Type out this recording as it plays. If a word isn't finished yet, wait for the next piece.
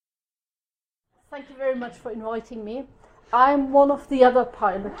Thank you very much for inviting me. I'm one of the other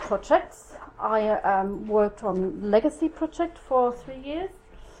pilot projects. I worked on Legacy project for 3 years.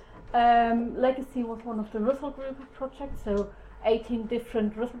 Legacy was one of the Russell Group projects, so 18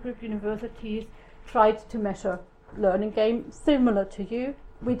 different Russell Group universities tried to measure learning gain, similar to you.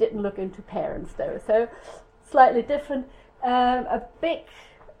 We didn't look into parents though, so slightly different. A big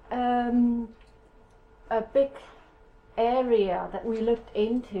area that we looked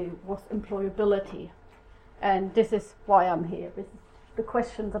into was employability, and this is why I'm here. This is the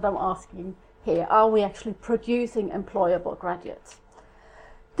question that I'm asking here. Are we actually producing employable graduates?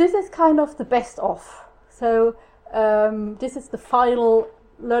 This is kind of the best of. So this is the final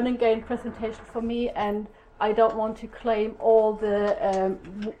learning gain presentation for me, and I don't want to claim all the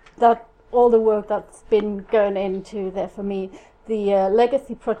work that's been going into there for me. The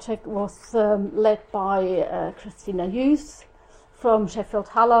Legacy project was led by Christina Hughes from Sheffield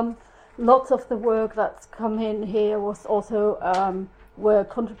Hallam. Lots of the work that's come in here was also were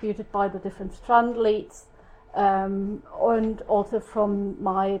contributed by the different strand leads, and also from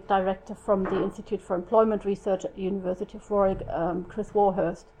my director from the Institute for Employment Research at the University of Warwick, Chris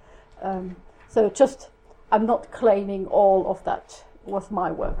Warhurst. So just, I'm not claiming all of that was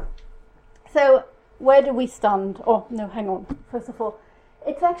my work. So where do we stand? Oh, no, hang on. First of all,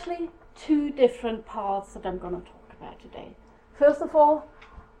 it's actually two different parts that I'm going to talk about today. First of all,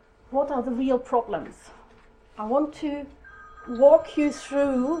 what are the real problems? I want to walk you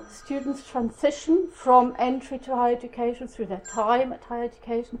through students' transition from entry to higher education, through their time at higher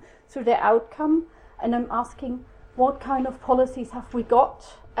education, through their outcome, and I'm asking what kind of policies have we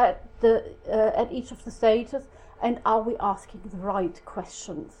got at each of the stages, and are we asking the right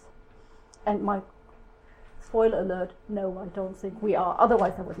questions? And my spoiler alert, no, I don't think we are,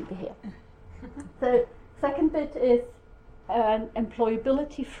 otherwise I wouldn't be here. The second bit is an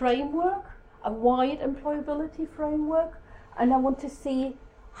employability framework, a wide employability framework, and I want to see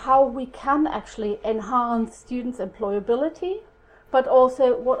how we can actually enhance students' employability, but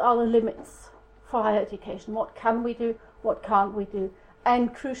also what are the limits for higher education, what can we do, what can't we do,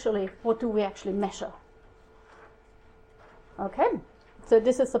 and crucially, what do we actually measure? Okay, so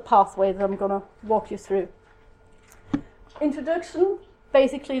this is the pathway that I'm going to walk you through. Introduction,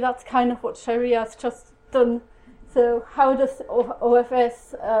 basically that's kind of what SRHE has just done. So how does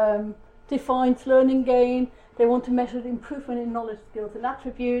OFS defines learning gain? They want to measure the improvement in knowledge, skills and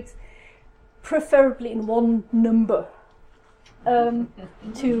attributes, preferably in one number,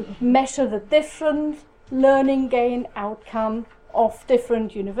 to measure the different learning gain outcome of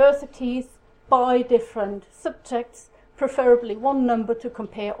different universities by different subjects, preferably one number to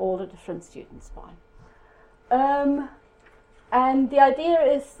compare all the different students by. And the idea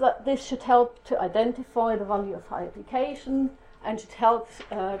is that this should help to identify the value of higher education and should help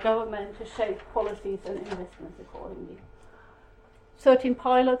government to shape policies and investments accordingly. 13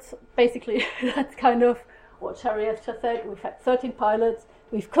 pilots, basically that's kind of what SRHE has just said. We've had 13 pilots,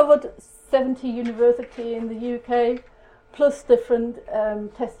 we've covered 70 universities in the UK, plus different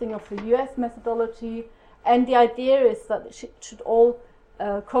testing of the US methodology, and the idea is that it should all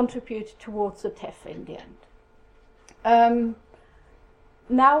contribute towards the TEF in the end.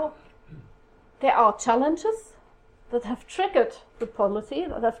 Now, there are challenges that have triggered the policy,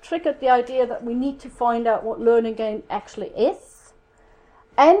 that have triggered the idea that we need to find out what learning gain actually is.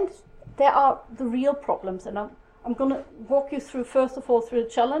 And there are the real problems, and I'm going to walk you through, first of all, through the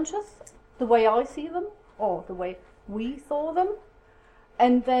challenges, the way I see them, or the way we saw them,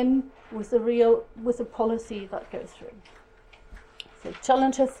 and then with the policy that goes through. So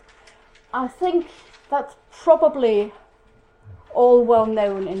challenges, I think that's probably all well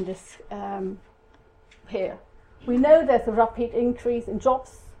known in this here. We know there's a rapid increase in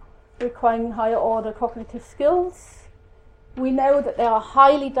jobs requiring higher order cognitive skills. We know that there are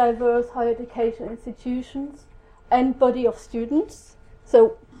highly diverse higher education institutions and body of students.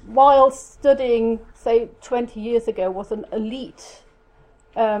 So while studying, say, 20 years ago was an elite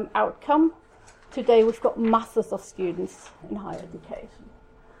outcome, today we've got masses of students in higher education.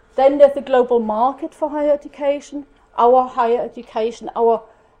 Then there's a global market for higher education. Our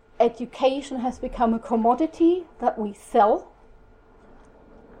education has become a commodity that we sell.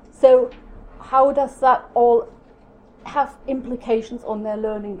 So how does that all have implications on their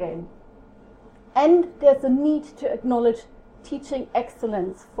learning gain? And there's a need to acknowledge teaching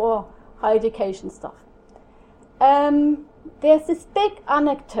excellence for higher education stuff. There's this big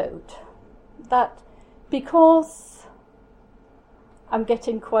anecdote that because I'm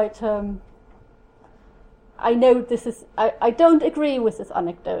getting quite I know this is, I don't agree with this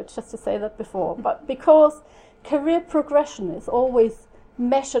anecdote, just to say that before, but because career progression is always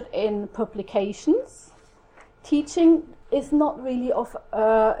measured in publications. Teaching is not really of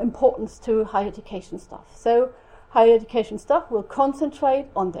importance to higher education staff. So higher education staff will concentrate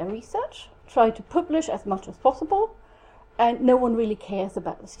on their research, try to publish as much as possible, and no one really cares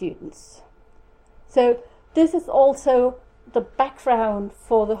about the students. So this is also the background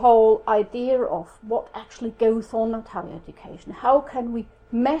for the whole idea of what actually goes on at higher education. How can we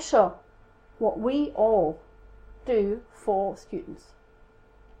measure what we all do for students?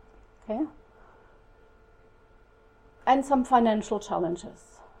 Okay. And some financial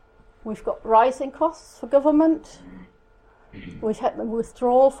challenges. We've got rising costs for government. We've had the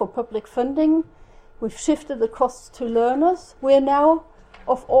withdrawal for public funding. We've shifted the costs to learners. We're now,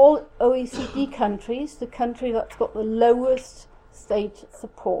 of all OECD countries, the country that's got the lowest state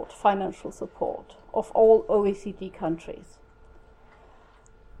support, financial support, of all OECD countries.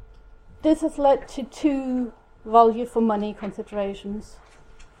 This has led to two value for money considerations.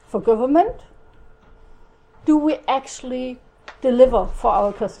 For government, do we actually deliver for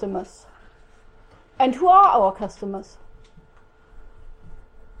our customers? And who are our customers?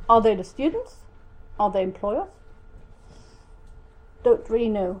 Are they the students? Are they employers? Don't really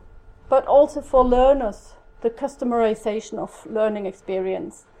know. But also for learners, the customerization of learning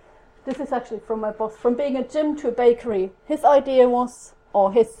experience. This is actually from my boss. From being a gym to a bakery, his idea was,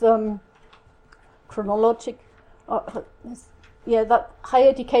 or his that higher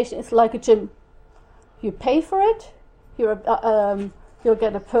education is like a gym. You pay for it, you'll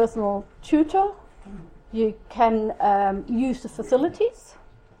get a personal tutor, you can use the facilities,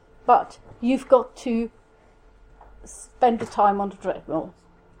 but you've got to spend the time on the treadmill.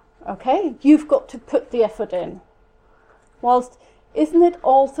 Okay? You've got to put the effort in. Whilst, isn't it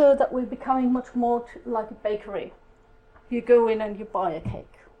also that we're becoming much more like a bakery? You go in and you buy a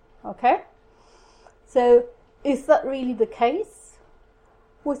cake. Okay? So, is that really the case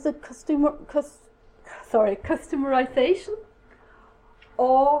with the customerization?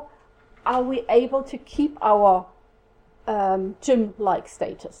 Or are we able to keep our gym-like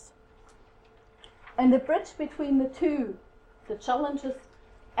status? And the bridge between the two, the challenges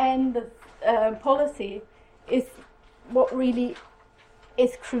and the policy, is what really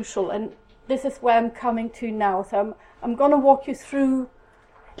is crucial. And this is where I'm coming to now. So I'm going to walk you through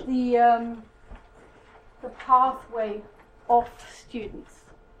the pathway of students.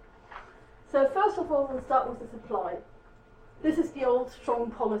 So first of all, we'll start with the supply. This is the old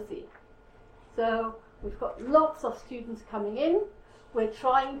strong policy. So we've got lots of students coming in. We're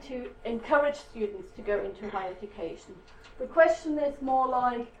trying to encourage students to go into higher education. The question is more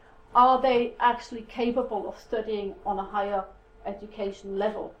like, are they actually capable of studying on a higher education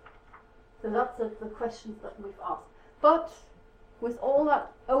level? So that's the questions that we've asked. But with all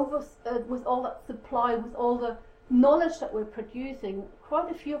that supply, with all the knowledge that we're producing, quite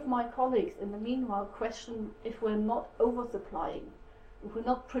a few of my colleagues in the meanwhile question if we're not oversupplying, if we're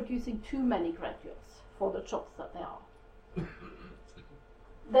not producing too many graduates for the jobs that there are.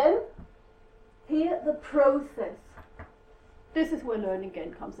 Then, here the process. This is where learning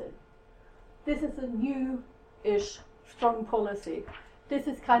gain comes in. This is a new-ish strong policy. This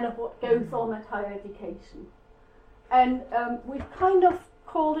is kind of what goes on at higher education. And we've kind of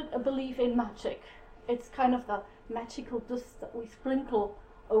called it a belief in magic. It's kind of the magical dust that we sprinkle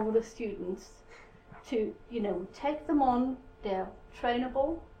over the students to, take them on, they're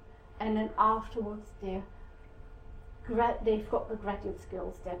trainable, and then afterwards they've got the graduate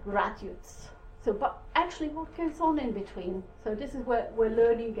skills, they're graduates. So, but actually what goes on in between? So this is where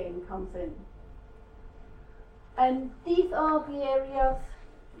learning gain comes in. And these are the areas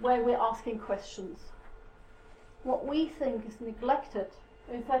where we're asking questions. What we think is neglected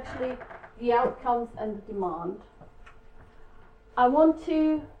is actually the outcomes and the demand. I want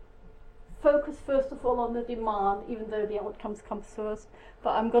to focus first of all on the demand, even though the outcomes come first,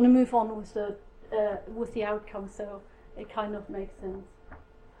 but I'm going to move on with the outcomes, so it kind of makes sense.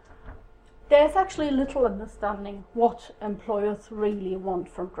 There's actually little understanding what employers really want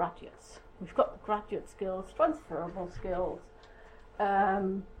from graduates. We've got the graduate skills, transferable skills.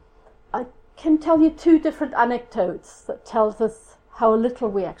 I can tell you two different anecdotes that tells us how little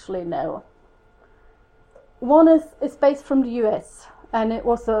we actually know. One is based from the US, and it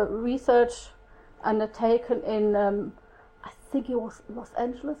was a research undertaken in, I think it was Los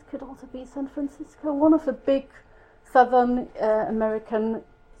Angeles, could also be San Francisco, one of the big Southern American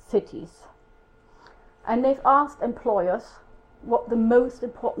cities. And they've asked employers what the most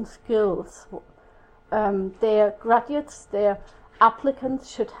important skills their graduates, their applicants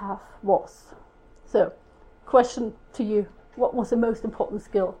should have was. So, question to you, what was the most important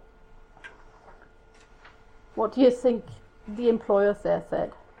skill? What do you think the employers there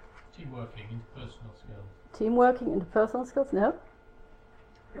said. Teamworking, interpersonal skills. Teamworking, interpersonal skills, no.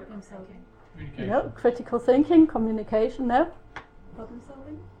 Problem solving. Communication. No. Critical thinking, communication, no. Problem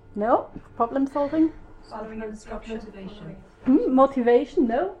solving. No. Problem solving. Following instruction. Motivation. Motivation,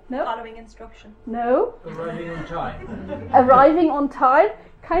 no. No. Following instruction. No. Arriving on time. Arriving on time,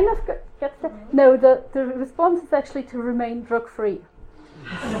 kind of gets there. No, the response is actually to remain drug-free.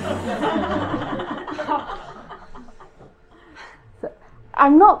 So,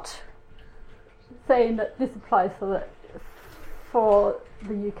 I'm not saying that this applies for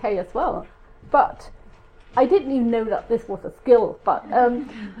the UK as well, but I didn't even know that this was a skill, but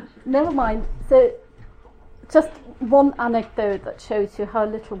never mind. So just one anecdote that shows you how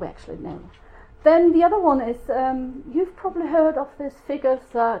little we actually know. Then the other one is, you've probably heard of these figures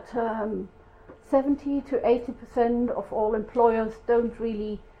that 70 to 80% of all employers don't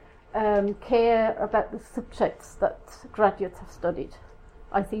really care about the subjects that graduates have studied.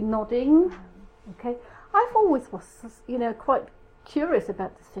 I see nodding. Okay, I've always was, quite curious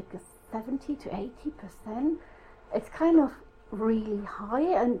about this figure. 70 to 80%. It's kind of really high,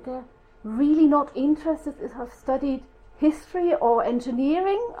 and they're really not interested if I've studied history or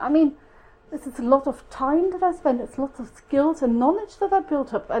engineering. I mean, this is a lot of time that I spend. It's lots of skills and knowledge that I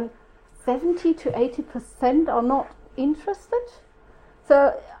built up, and 70 to 80% are not interested.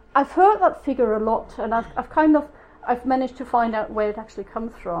 So I've heard that figure a lot, and I've managed to find out where it actually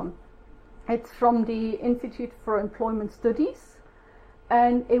comes from. It's from the Institute for Employment Studies,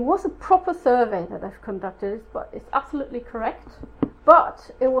 and it was a proper survey that I've conducted, but it's absolutely correct.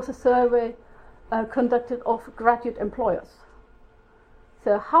 But it was a survey conducted of graduate employers.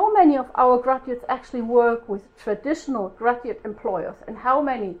 So how many of our graduates actually work with traditional graduate employers, and how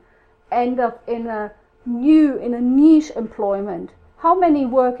many end up in a niche employment? How many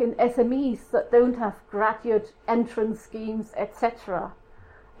work in SMEs that don't have graduate entrance schemes, etc.?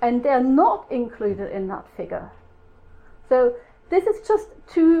 And they're not included in that figure. So this is just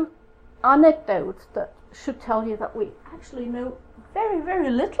two anecdotes that should tell you that we actually know very, very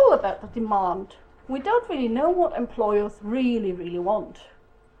little about the demand. We don't really know what employers really, really want.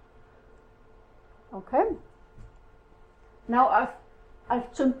 Okay. Now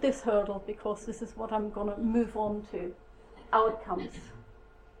I've jumped this hurdle because this is what I'm going to move on to. Outcomes.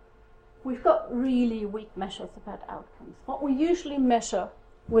 We've got really weak measures about outcomes. What we usually measure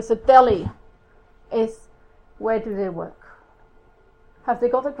with a DELI is, where do they work? Have they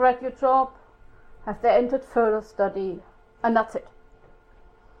got a graduate job? Have they entered further study? And that's it.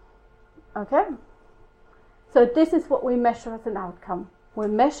 Okay? So this is what we measure as an outcome. We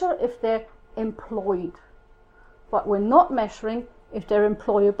measure if they're employed, but we're not measuring if they're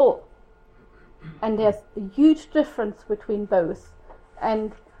employable. And there's a huge difference between both.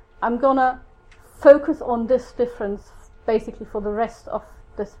 And I'm gonna focus on this difference basically for the rest of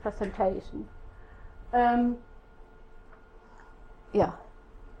this presentation.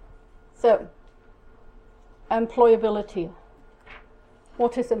 So, employability.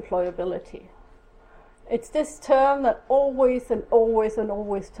 What is employability? It's this term that always and always and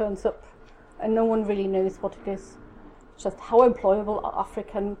always turns up, and no one really knows what it is. Just how employable are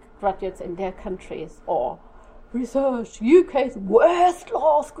African graduates in their countries, or research UK's worst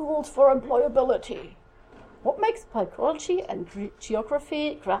law schools for employability. What makes psychology and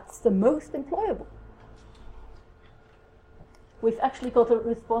geography grads the most employable? We've actually got a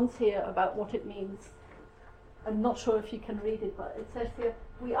response here about what it means. I'm not sure if you can read it, but it says here,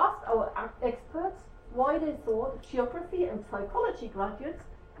 we asked our experts why they thought geography and psychology graduates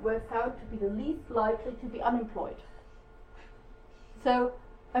were found to be the least likely to be unemployed. So,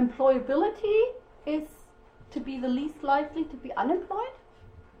 employability is to be the least likely to be unemployed?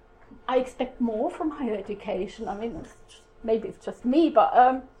 I expect more from higher education. I mean, maybe it's just me,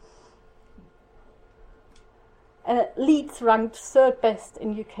 but Leeds ranked third best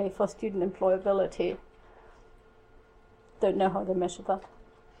in UK for student employability. Don't know how they measure that.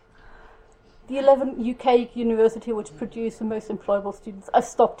 The 11 UK university which produce the most employable students. I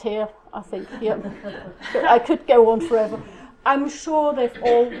stopped here, I think. Yeah. I could go on forever. I'm sure they've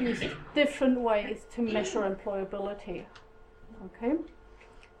all used different ways to measure employability. Okay,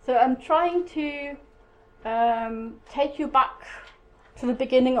 so I'm trying to take you back to the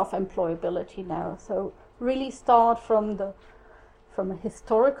beginning of employability now. So really start from a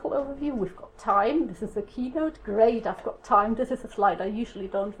historical overview. We've got time. This is a keynote. Great, I've got time. This is a slide I usually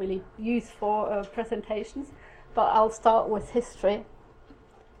don't really use for presentations, but I'll start with history.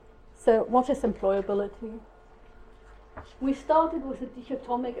 So what is employability? We started with a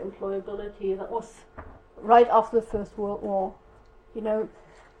dichotomic employability that was right after the First World War. You know,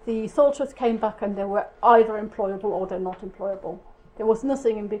 the soldiers came back and they were either employable or they're not employable. There was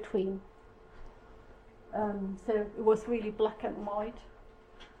nothing in between. So it was really black and white.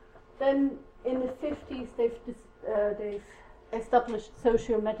 Then in the 50s they've established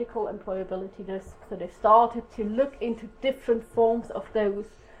socio-medical employability. So they started to look into different forms of those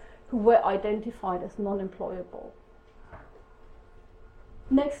who were identified as non-employable.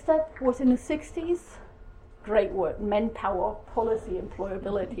 Next step was in the 60s. Great word, manpower policy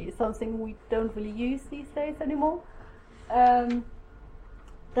employability, something we don't really use these days anymore.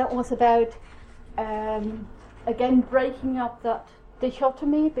 That was about, again, breaking up that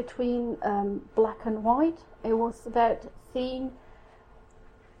dichotomy between black and white. It was about seeing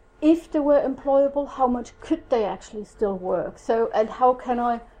if they were employable, how much could they actually still work? So, and how can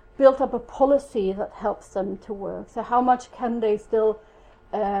I build up a policy that helps them to work? So how much can they still,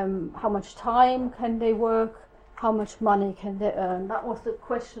 how much time can they work? How much money can they earn? That was the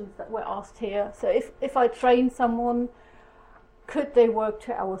questions that were asked here. So if I train someone, could they work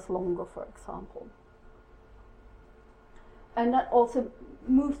 2 hours longer, for example? And that also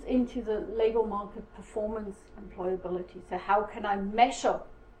moves into the labour market performance employability. So how can I measure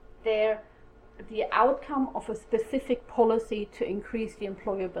the outcome of a specific policy to increase the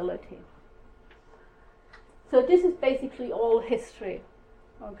employability? So this is basically all history,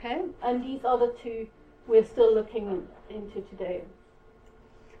 okay? And these are the two we're still looking into today.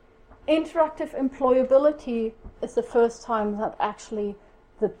 Interactive employability is the first time that actually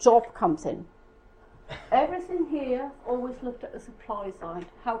the job comes in. Everything here always looked at the supply side.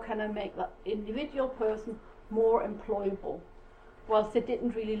 How can I make that individual person more employable? Whilst they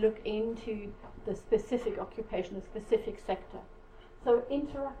didn't really look into the specific occupation, the specific sector. So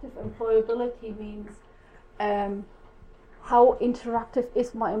interactive employability means how interactive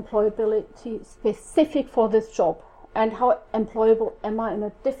is my employability specific for this job, and how employable am I in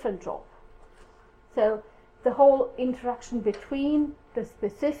a different job. So the whole interaction between the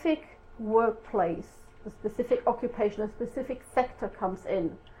specific workplace, the specific occupation, the specific sector comes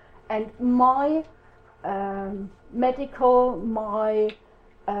in, and my medical, my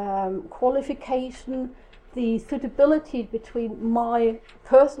qualification, the suitability between my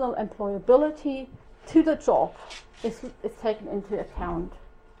personal employability to the job is taken into account.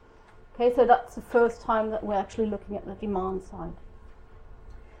 Okay, so that's the first time that we're actually looking at the demand side.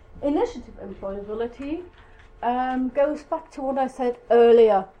 Initiative employability goes back to what I said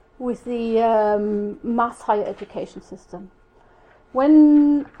earlier with the mass higher education system.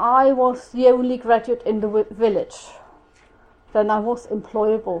 When I was the only graduate in the village, then I was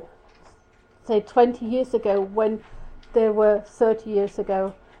employable. Say 20 years ago, when there were 30 years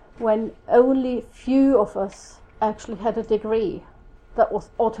ago, when only few of us actually had a degree, that was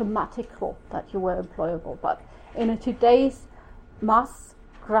automatical that you were employable. But in today's mass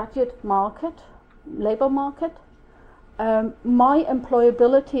graduate market, labour market, my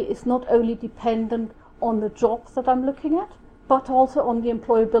employability is not only dependent on the jobs that I'm looking at, but also on the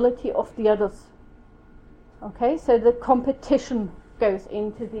employability of the others. Okay, so the competition goes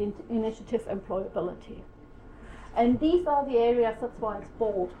into the initiative employability. And these are the areas, that's why it's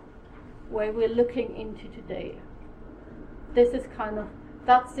bold, where we're looking into today. This is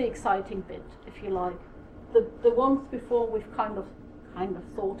that's the exciting bit, if you like. The ones before we've kind of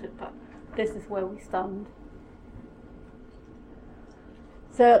sorted, but this is where we stand.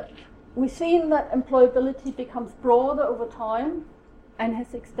 So we've seen that employability becomes broader over time and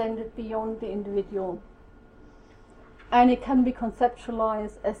has extended beyond the individual. And it can be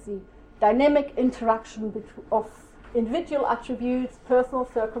conceptualized as the dynamic interaction of individual attributes, personal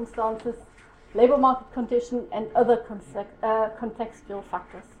circumstances, labour market condition, and other contextual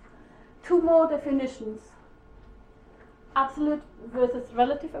factors. Two more definitions. Absolute versus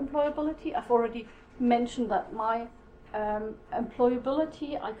relative employability. I've already mentioned that my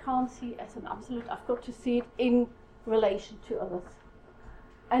employability I can't see as an absolute. I've got to see it in relation to others.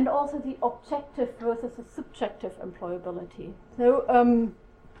 And also the objective versus the subjective employability. So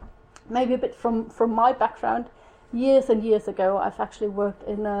maybe a bit from my background, years and years ago I've actually worked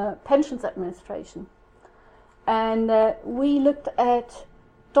in pensions administration. And we looked at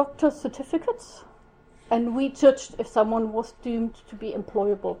doctor's certificates and we judged if someone was doomed to be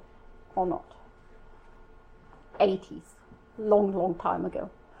employable or not. 80s, long time ago.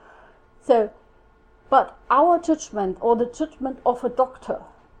 So, but our judgment or the judgment of a doctor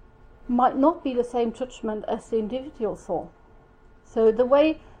might not be the same judgment as the individual saw. So the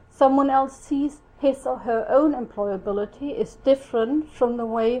way someone else sees his or her own employability is different from the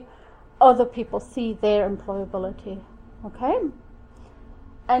way other people see their employability. Okay?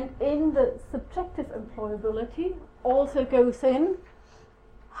 And in the subjective employability also goes in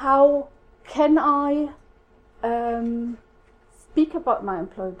how can I speak about my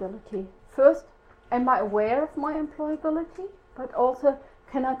employability? First, am I aware of my employability? But also,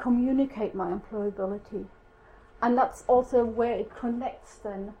 can I communicate my employability? And that's also where it connects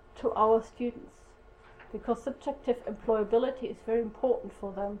then to our students. Because subjective employability is very important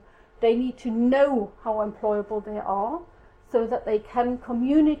for them. They need to know how employable they are so that they can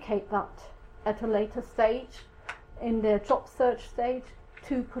communicate that at a later stage, in their job search stage,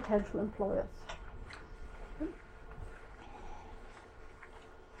 to potential employers.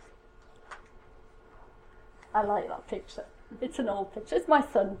 I like that picture. It's an old picture. It's my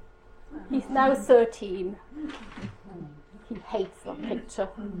son. He's now 13. He hates that picture.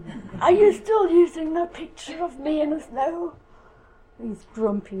 Are you still using that picture of me in the snow? He's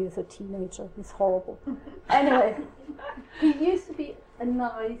grumpy as a teenager. He's horrible. Anyway, he used to be a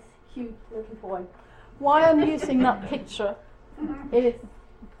nice, cute little boy. Why I'm using that picture is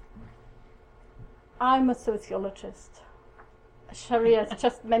I'm a sociologist. SRHE has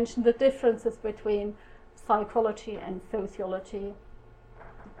just mentioned the differences between psychology and sociology.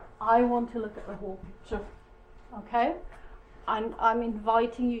 I want to look at the whole picture, okay? And I'm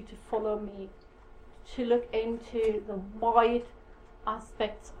inviting you to follow me to look into the wide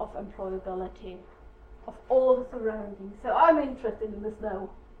aspects of employability, of all the surroundings. So I'm interested in the snow,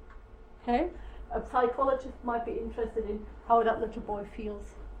 okay? A psychologist might be interested in how that little boy feels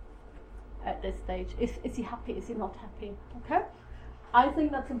at this stage. Is he happy? Is he not happy? Okay? I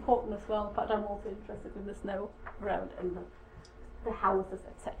think that's important as well, but I'm also interested in the snow around and the houses,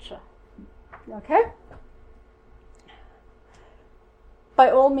 etc. Okay?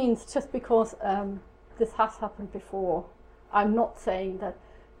 By all means, just because this has happened before, I'm not saying that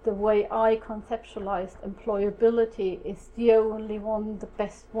the way I conceptualized employability is the only one, the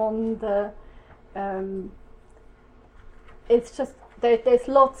best one, it's just there's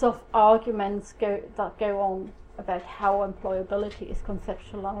lots of arguments that go on about how employability is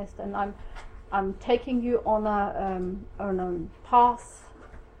conceptualized, and I'm taking you on a path,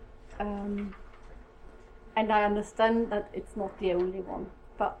 and I understand that it's not the only one,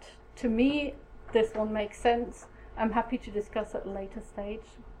 but to me this one makes sense. I'm happy to discuss at a later stage.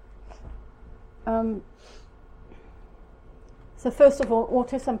 So first of all,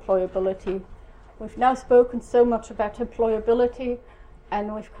 what is employability? We've now spoken so much about employability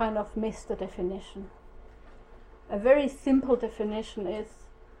and we've kind of missed the definition. A very simple definition is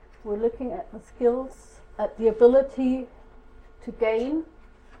we're looking at the skills, at the ability to gain,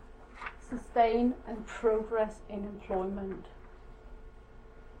 sustain and progress in employment.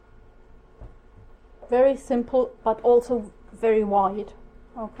 Very simple, but also very wide,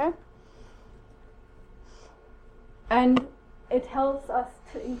 okay? And it helps us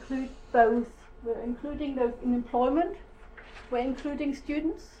to include both. We're including those in employment, we're including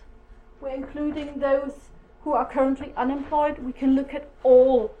students, we're including those who are currently unemployed. We can look at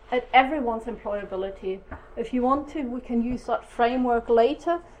everyone's employability. If you want to, we can use that framework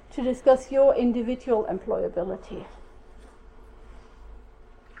later to discuss your individual employability.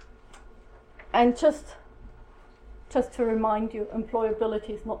 And just to remind you,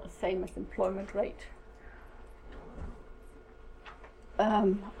 employability is not the same as employment rate.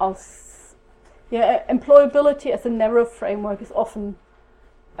 Employability as a narrow framework is often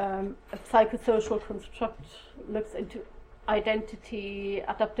a psychosocial construct, looks into identity,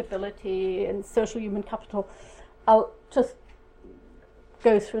 adaptability, and social human capital. I'll just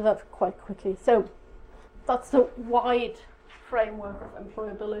go through that quite quickly. So that's the wide framework of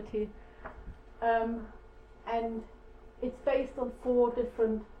employability. And it's based on 4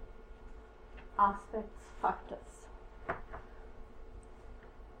 different aspects, factors.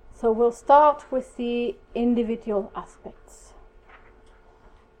 So we'll start with the individual aspects.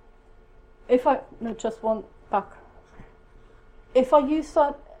 If I use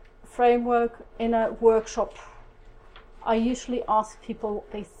that framework in a workshop, I usually ask people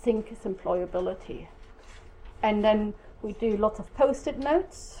what they think is employability. And then we do lots of post-it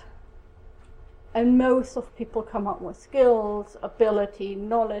notes. And most of people come up with skills, ability,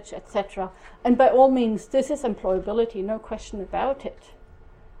 knowledge, etc. And by all means, this is employability, no question about it.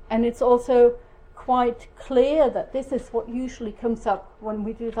 And it's also quite clear that this is what usually comes up when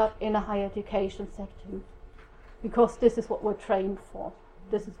we do that in a higher education setting, because this is what we're trained for.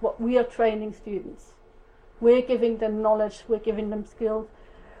 This is what we are training students. We're giving them knowledge, we're giving them skills,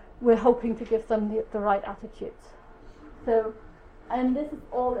 we're hoping to give them the right attitudes. So, and this is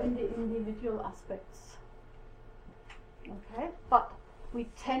all in the individual aspects. Okay, but we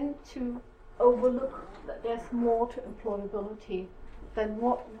tend to overlook that there's more to employability than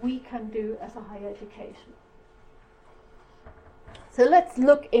what we can do as a higher education. So let's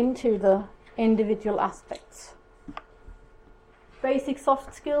look into the individual aspects. Basic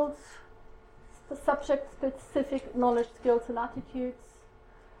soft skills, subject-specific knowledge, skills and attitudes.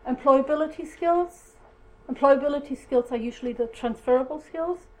 Employability skills. Employability skills are usually the transferable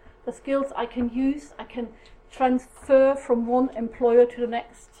skills, the skills I can use, I can transfer from one employer to the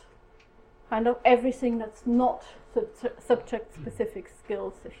next. Kind of everything that's not subject-specific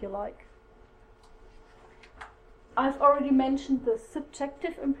skills, if you like. I've already mentioned the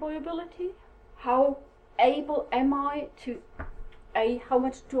subjective employability. How able am I to, how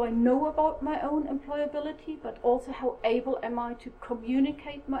much do I know about my own employability, but also how able am I to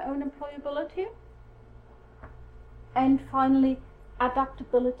communicate my own employability? And finally,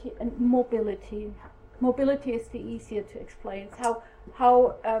 adaptability and mobility. Mobility is the easier to explain. It's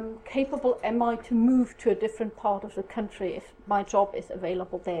how capable am I to move to a different part of the country if my job is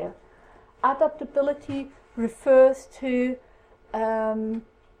available there. Adaptability refers to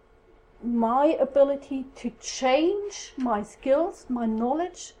my ability to change my skills, my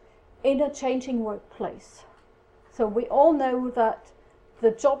knowledge in a changing workplace. So we all know that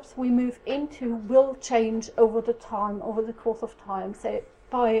the jobs we move into will change over the course of time, say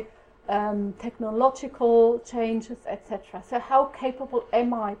by technological changes, etc. So how capable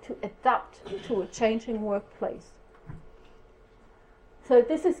am I to adapt to a changing workplace? So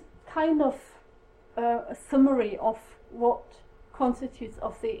this is kind of a summary of what constitutes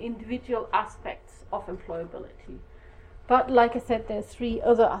of the individual aspects of employability. But like I said, there's 3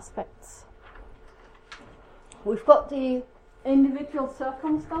 other aspects. We've got the individual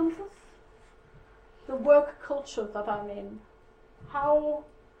circumstances, the work culture that I'm in, how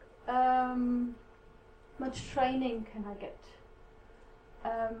much training can I get,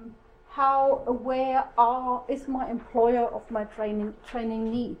 how aware is my employer of my training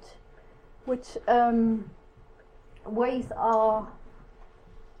need, which ways are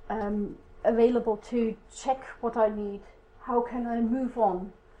available to check what I need, how can I move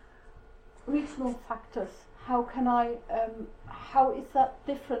on, regional factors, how is that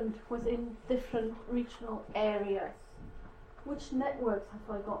different within different regional areas, which networks have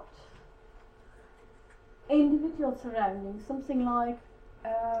I got, individual surroundings, something like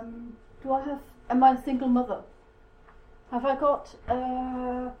am I a single mother, have I got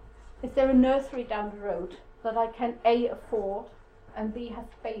is there a nursery down the road that I can A, afford, and B, have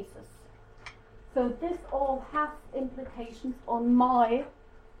spaces. So this all has implications on my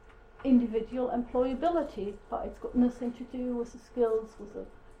individual employability, but it's got nothing to do with the skills, with the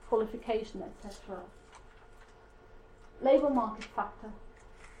qualification, etc. Labour market factor.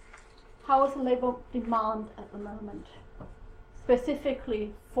 How is the labour demand at the moment?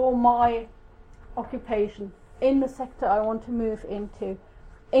 Specifically for my occupation, in the sector I want to move into,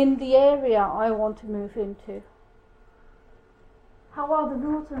 in the area I want to move into. How are the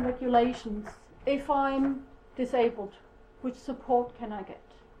rules and regulations? If I'm disabled, which support can I get?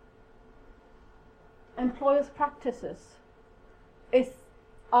 Employers' practices.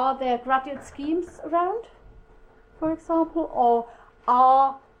 Are there graduate schemes around, for example, or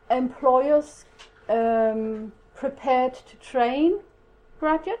are employers prepared to train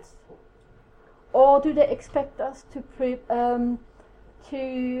graduates, or do they expect us to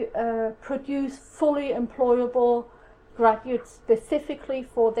produce fully employable graduates specifically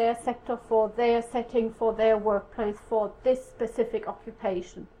for their sector, for their setting, for their workplace, for this specific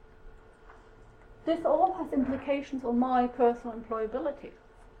occupation? This all has implications on my personal employability.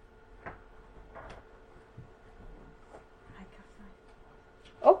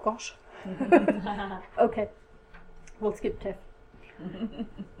 Oh gosh. Okay, we'll skip TIF.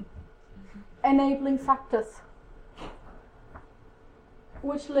 Enabling factors.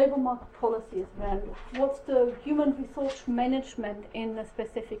 Which labour market policy is around? What's the human resource management in a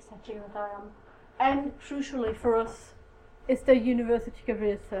specific setting that I am? And crucially for us, is the University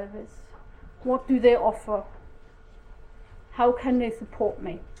Career Service. What do they offer? How can they support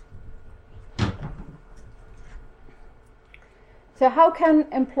me? So how can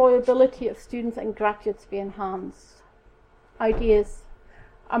employability of students and graduates be enhanced? Ideas.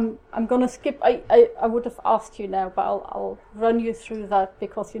 I'm going to skip, I would have asked you now, but I'll run you through that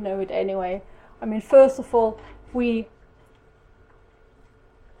because you know it anyway. I mean, first of all, we've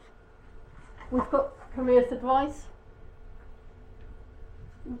got careers advice.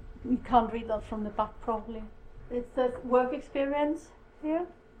 You can't read that from the back probably. It says work experience here.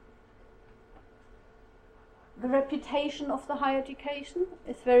 The reputation of the higher education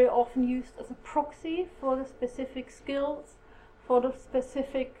is very often used as a proxy for the specific skills, for the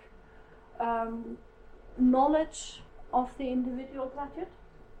specific knowledge of the individual graduate.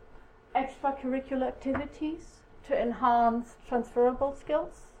 Extracurricular activities, to enhance transferable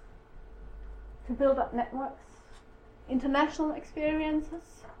skills, to build up networks, international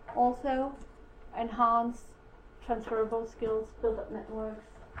experiences, also enhance transferable skills, build up networks,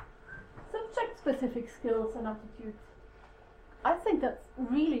 subject-specific skills and attitudes. I think that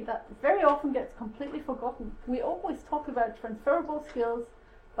very often gets completely forgotten. We always talk about transferable skills,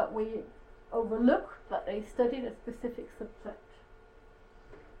 but we overlook that they studied a specific subject.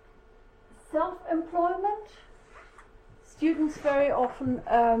 Self-employment. Students very often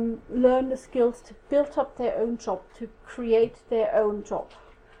learn the skills to build up their own job, to create their own job.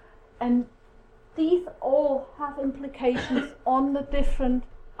 And these all have implications on the different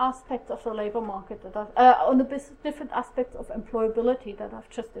aspects of the labour market on the different aspects of employability that I've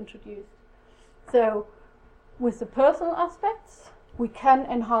just introduced. So with the personal aspects, we can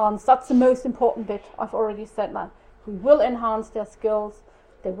enhance, that's the most important bit, I've already said that. We will enhance their skills,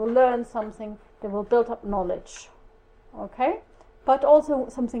 they will learn something, they will build up knowledge. Okay? But also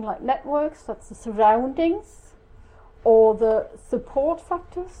something like networks, that's the surroundings or the support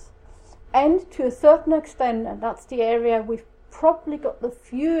factors. And to a certain extent, and that's the area we've probably got the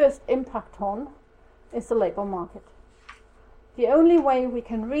fewest impact on, is the labour market. The only way we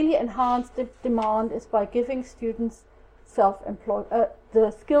can really enhance the demand is by giving students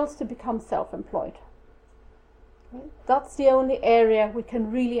the skills to become self-employed. Okay? That's the only area we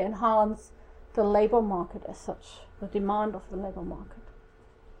can really enhance the labour market as such, the demand of the labour market.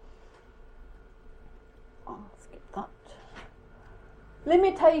 I'll skip that.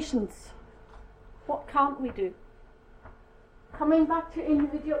 Limitations. What can't we do? Coming back to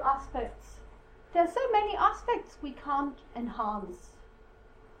individual aspects, there are so many aspects we can't enhance.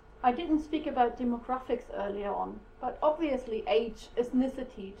 I didn't speak about demographics earlier on, but obviously age,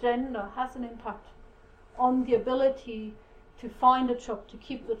 ethnicity, gender has an impact on the ability to find a job, to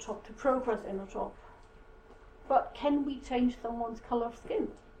keep the job, to progress in a job. But can we change someone's colour of skin?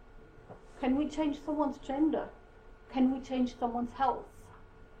 Can we change someone's gender? Can we change someone's health?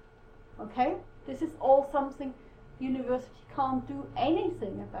 Okay? This is all something university can't do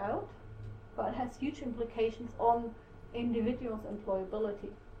anything about, but has huge implications on individuals' employability.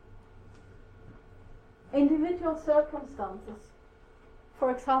 Individual circumstances,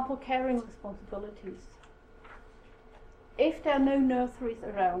 for example, caring responsibilities. If there are no nurseries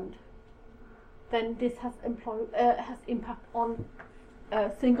around, then this has impact on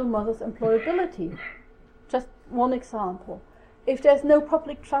single mothers' employability. Just one example. If there's no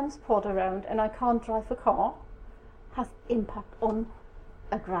public transport around and I can't drive a car, has impact on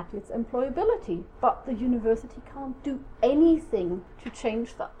a graduate's employability. But the university can't do anything to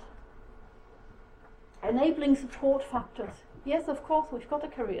change that. Enabling support factors. Yes, of course, we've got a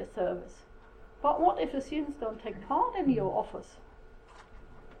career service. But what if the students don't take part in your offers?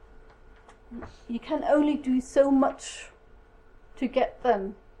 You can only do so much to get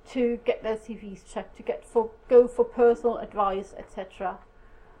them to get their CVs checked, to go for personal advice, etc.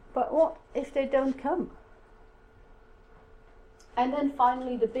 But what if they don't come? And then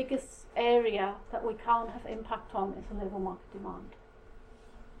finally, the biggest area that we can't have impact on is the labour market demand.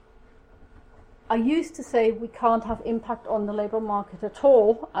 I used to say we can't have impact on the labour market at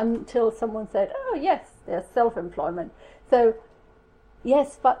all until someone said, oh yes, there's self-employment. So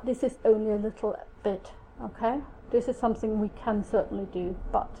yes, but this is only a little bit, okay? This is something we can certainly do,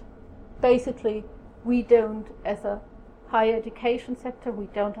 but basically we don't, as a higher education sector, we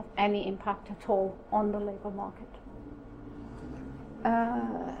don't have any impact at all on the labour market.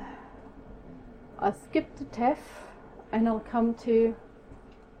 I'll skip the TEF and I'll come to,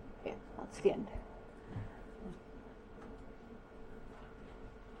 yeah, that's the end.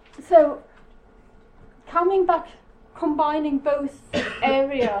 So, coming back, combining both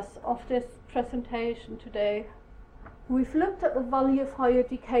areas of this presentation today, we've looked at the value of higher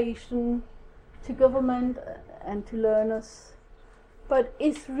education to government and to learners, but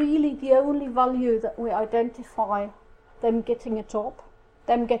is really the only value that we identify them getting a job,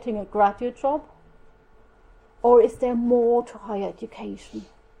 them getting a graduate job, or is there more to higher education?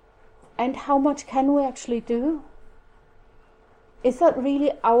 And how much can we actually do? Is that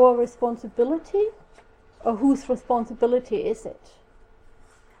really our responsibility, or whose responsibility is it?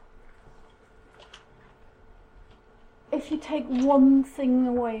 If you take one thing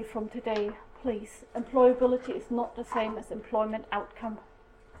away from today, please, employability is not the same as employment outcome.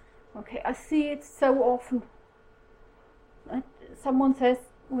 Okay, I see it so often. Someone says,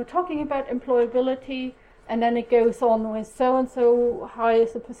 we're talking about employability, and then it goes on with so and so high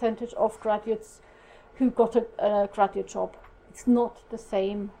is the percentage of graduates who got a graduate job. It's not the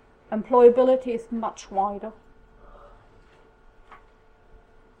same. Employability is much wider.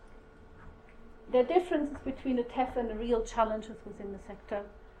 there are differences between a TEF and the real challenges within the sector.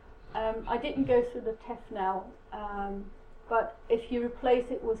 I didn't go through the TEF now, but if you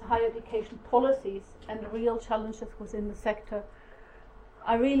replace it with higher education policies and the real challenges within the sector,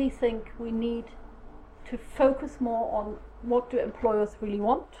 I really think we need to focus more on what do employers really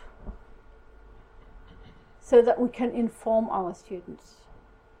want, so that we can inform our students.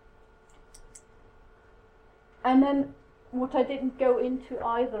 And then what I didn't go into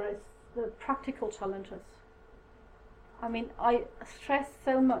either is the practical challenges. I mean, I stress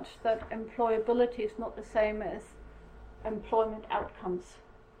so much that employability is not the same as employment outcomes.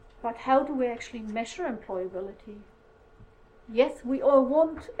 But how do we actually measure employability? Yes, we all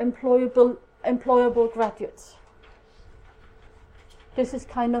want employable graduates. This is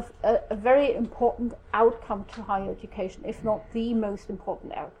kind of a very important outcome to higher education, if not the most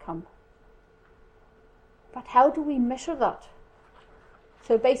important outcome. But how do we measure that?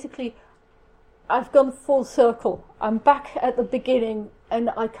 So basically, I've gone full circle. I'm back at the beginning and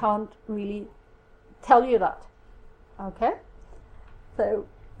I can't really tell you that. Okay? So,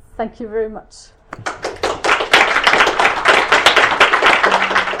 thank you very much.